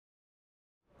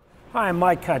Hi, I'm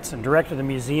Mike Hudson, Director of the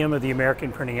Museum of the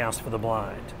American Printing House for the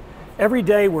Blind. Every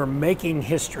day we're making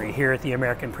history here at the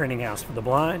American Printing House for the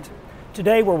Blind.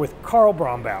 Today we're with Karl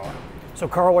Baumbauer. So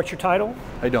Karl, what's your title?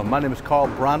 How you doing? My name is Karl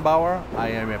Baumbauer.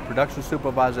 I am a production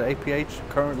supervisor at APH,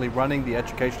 currently running the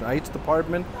Educational Aids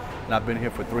Department, and I've been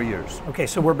here for 3 years. Okay,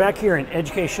 so we're back here in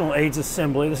Educational Aids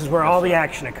Assembly. This is where all the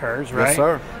action occurs, right? Yes,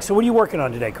 sir. So what are you working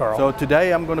on today, Karl? So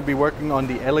today I'm going to be working on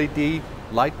the LED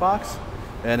light box,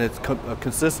 and it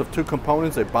consists of two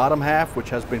components, a bottom half which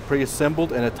has been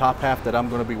pre-assembled and a top half that I'm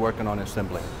going to be working on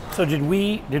assembling. So did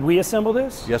we assemble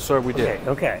this? Yes, sir, we did.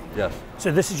 Okay. Yes.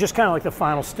 So this is just kind of like the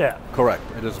final step. Correct.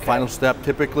 It is the final step.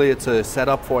 Typically it's a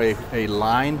setup for a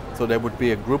line, so there would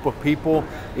be a group of people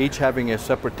each having a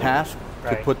separate task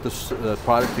to put this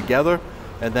product together,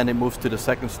 and then it moves to the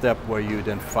second step where you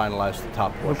then finalize the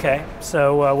top portion. Okay,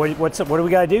 so what do we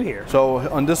got to do here? So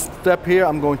on this step here,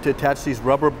 I'm going to attach these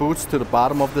rubber boots to the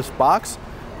bottom of this box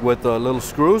with little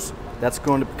screws. That's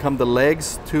going to become the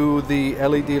legs to the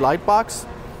LED light box,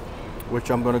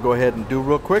 which I'm going to go ahead and do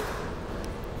real quick.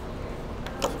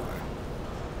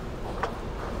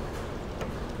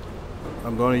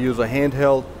 I'm going to use a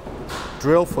handheld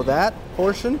drill for that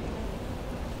portion.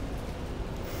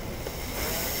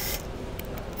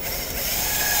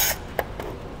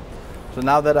 So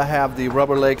now that I have the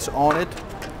rubber legs on it,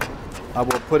 I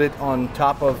will put it on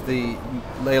top of the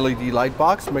LED light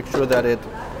box, make sure that it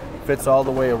fits all the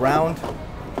way around.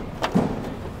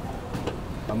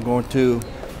 I'm going to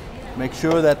make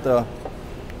sure that the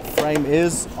frame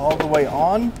is all the way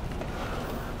on.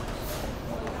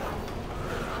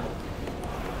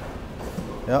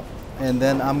 Yep, and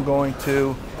then I'm going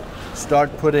to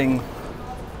start putting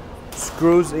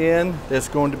screws in. There's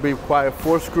going to be required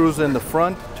 4 screws in the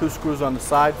front, 2 screws on the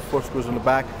side, 4 screws in the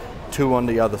back, 2 on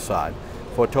the other side,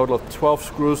 for a total of 12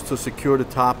 screws to secure the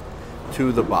top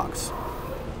to the box.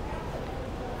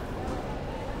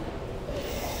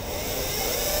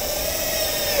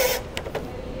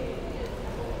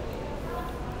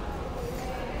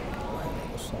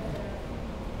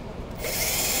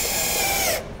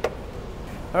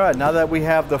 All right, now that we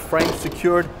have the frame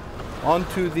secured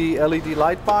onto the LED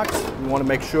light box, we want to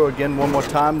make sure, again, one more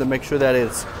time, to make sure that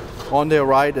it's on there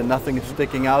right and nothing is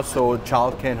sticking out so a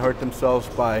child can't hurt themselves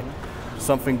by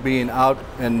something being out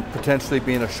and potentially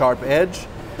being a sharp edge,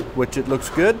 which it looks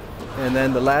good. And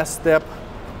then the last step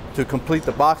to complete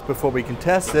the box before we can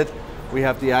test it, we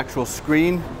have the actual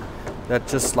screen that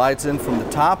just slides in from the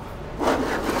top,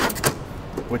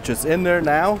 which is in there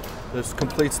now. This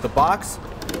completes the box,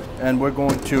 and we're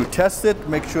going to test it,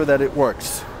 make sure that it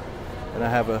works. And I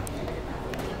have a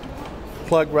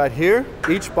plug right here.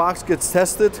 Each box gets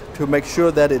tested to make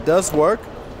sure that it does work.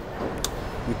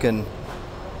 You can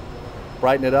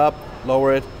brighten it up,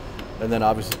 lower it, and then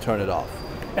obviously turn it off.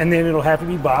 And then it'll have to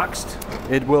be boxed?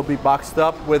 It will be boxed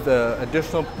up with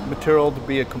additional material to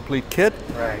be a complete kit.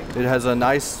 Right. It has a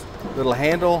nice little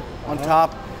handle on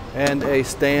top and a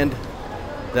stand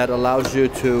that allows you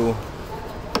to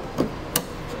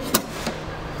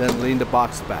then lean the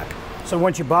box back. So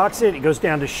once you box it, it goes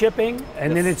down to shipping,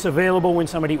 and then it's available when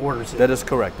somebody orders it. That is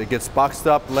correct. It gets boxed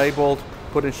up, labeled,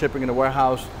 put in shipping in the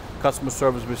warehouse. Customer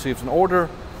service receives an order.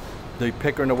 The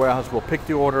picker in the warehouse will pick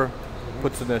the order,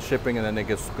 puts it in the shipping, and then it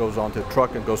goes onto the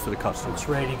truck and goes to the customer. It's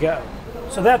ready to go.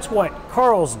 So that's what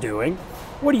Karl's doing.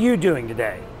 What are you doing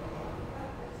today?